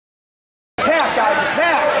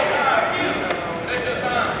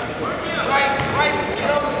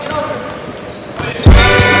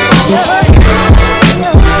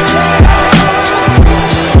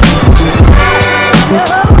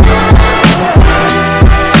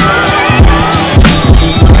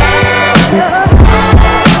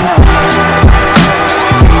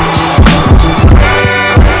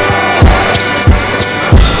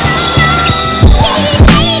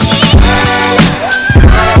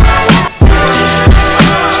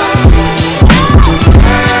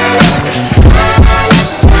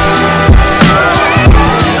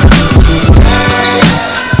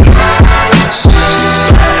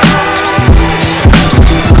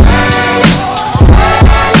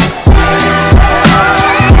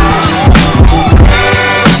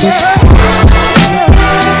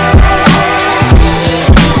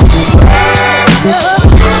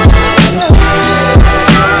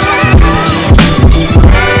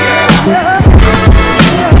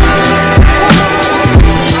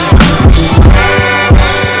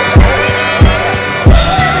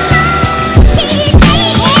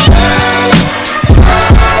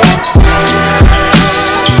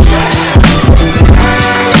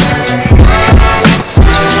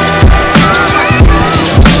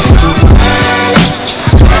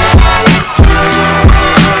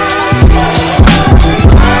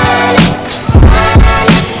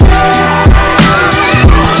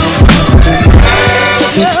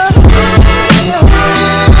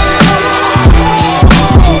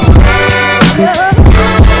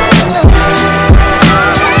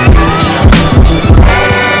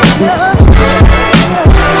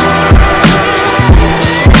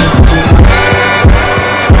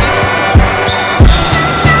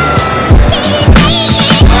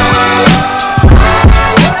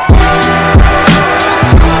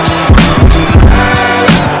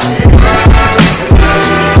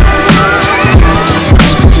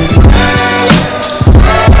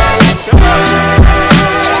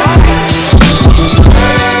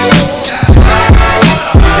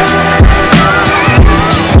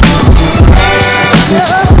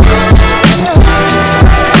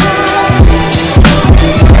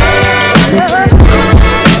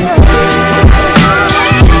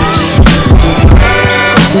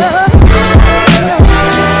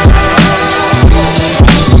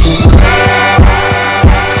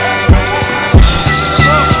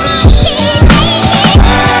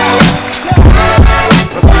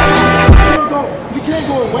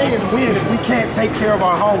Take care of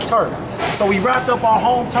our home turf. So we wrapped up our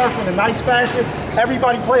home turf in a nice fashion.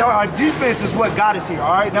 Everybody play hard. Our defense is what got us here,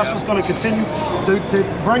 all right? That's what's going to continue to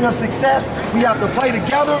bring us success. We have to play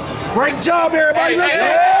together. Great job, everybody. Let's go.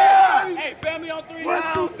 Hey, family on 3, 1,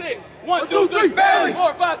 2, 6. 1, 2, 3, family.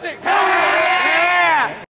 4, 5, 6.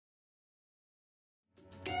 Yeah!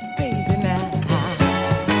 Baby, now.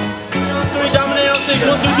 3, dominate on 6.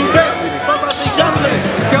 1, 2, 3, family. 4, 5, 6, dominate.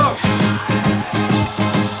 Let's go.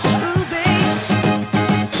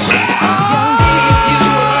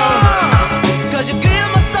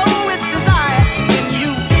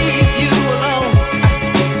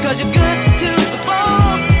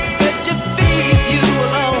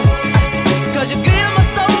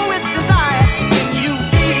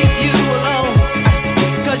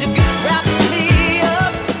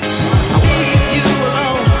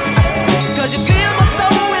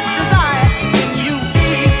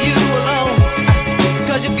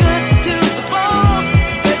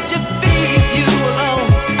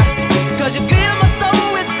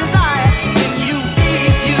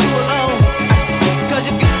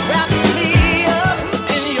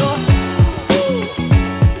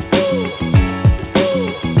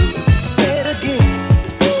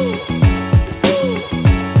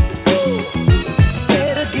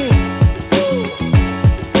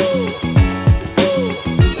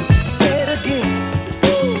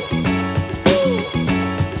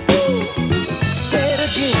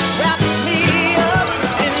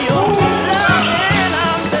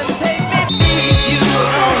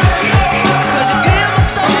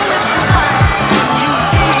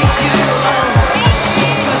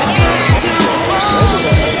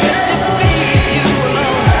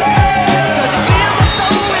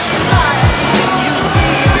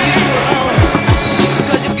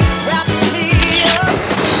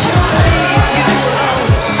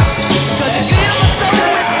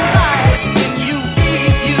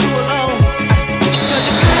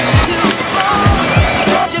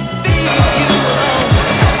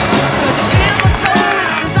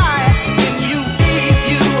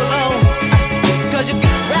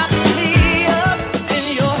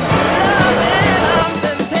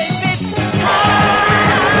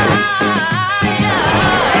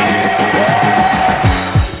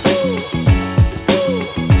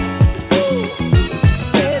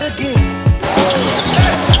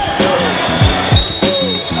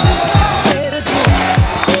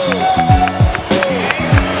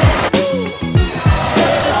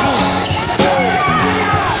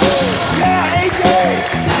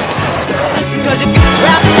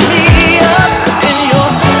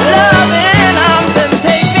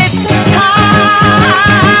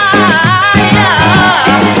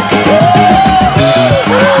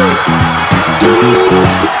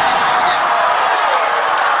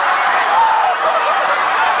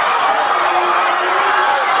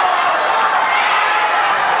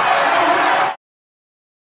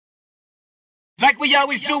 Like we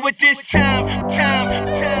always do with this time.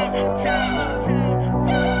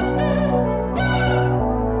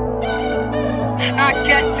 I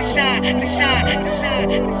got to shine, to shine, to shine,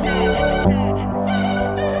 to shine.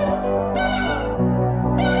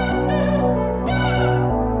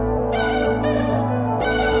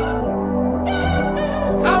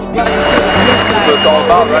 That's what it's all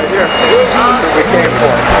about right here. That's what we came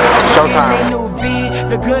for. Showtime.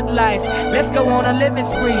 The good life, let's go on a living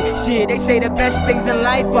spree. Shit, they say the best things in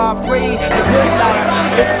life are free. The good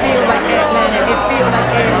life, it feels like Atlanta, it feels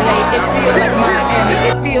like LA, it feels like Miami,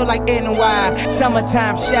 it feels like NY,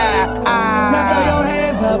 summertime shy. Now throw your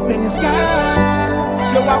hands up in the sky.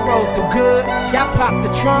 So I rolled through good. Y'all pop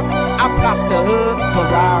the trunk, I pop the hood.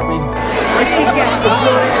 Ferrari. And she got the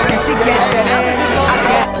goods, and she got that ass. I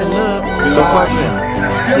got to look. So question.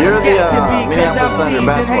 You're the Minneapolis Thunder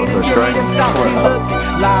basketball coach, right?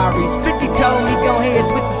 Lowry's 50 told me go ahead,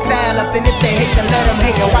 switch the style up. And if they hate, then let them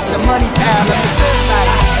hate and watch the money pile up. It's good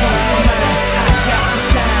like, I got to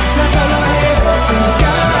shine. Now throw your hands up in the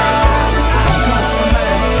sky.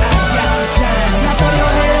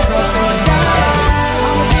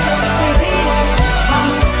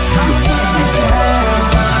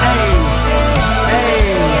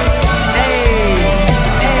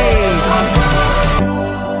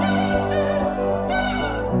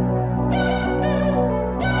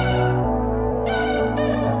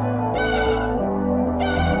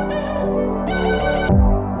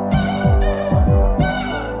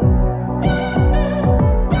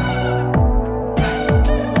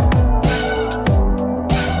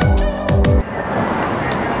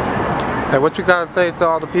 Hey, what you gotta say to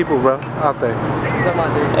all the people, bro, out there?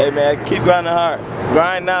 Hey man, keep grinding hard.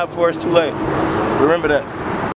 Grind now before it's too late. Remember that.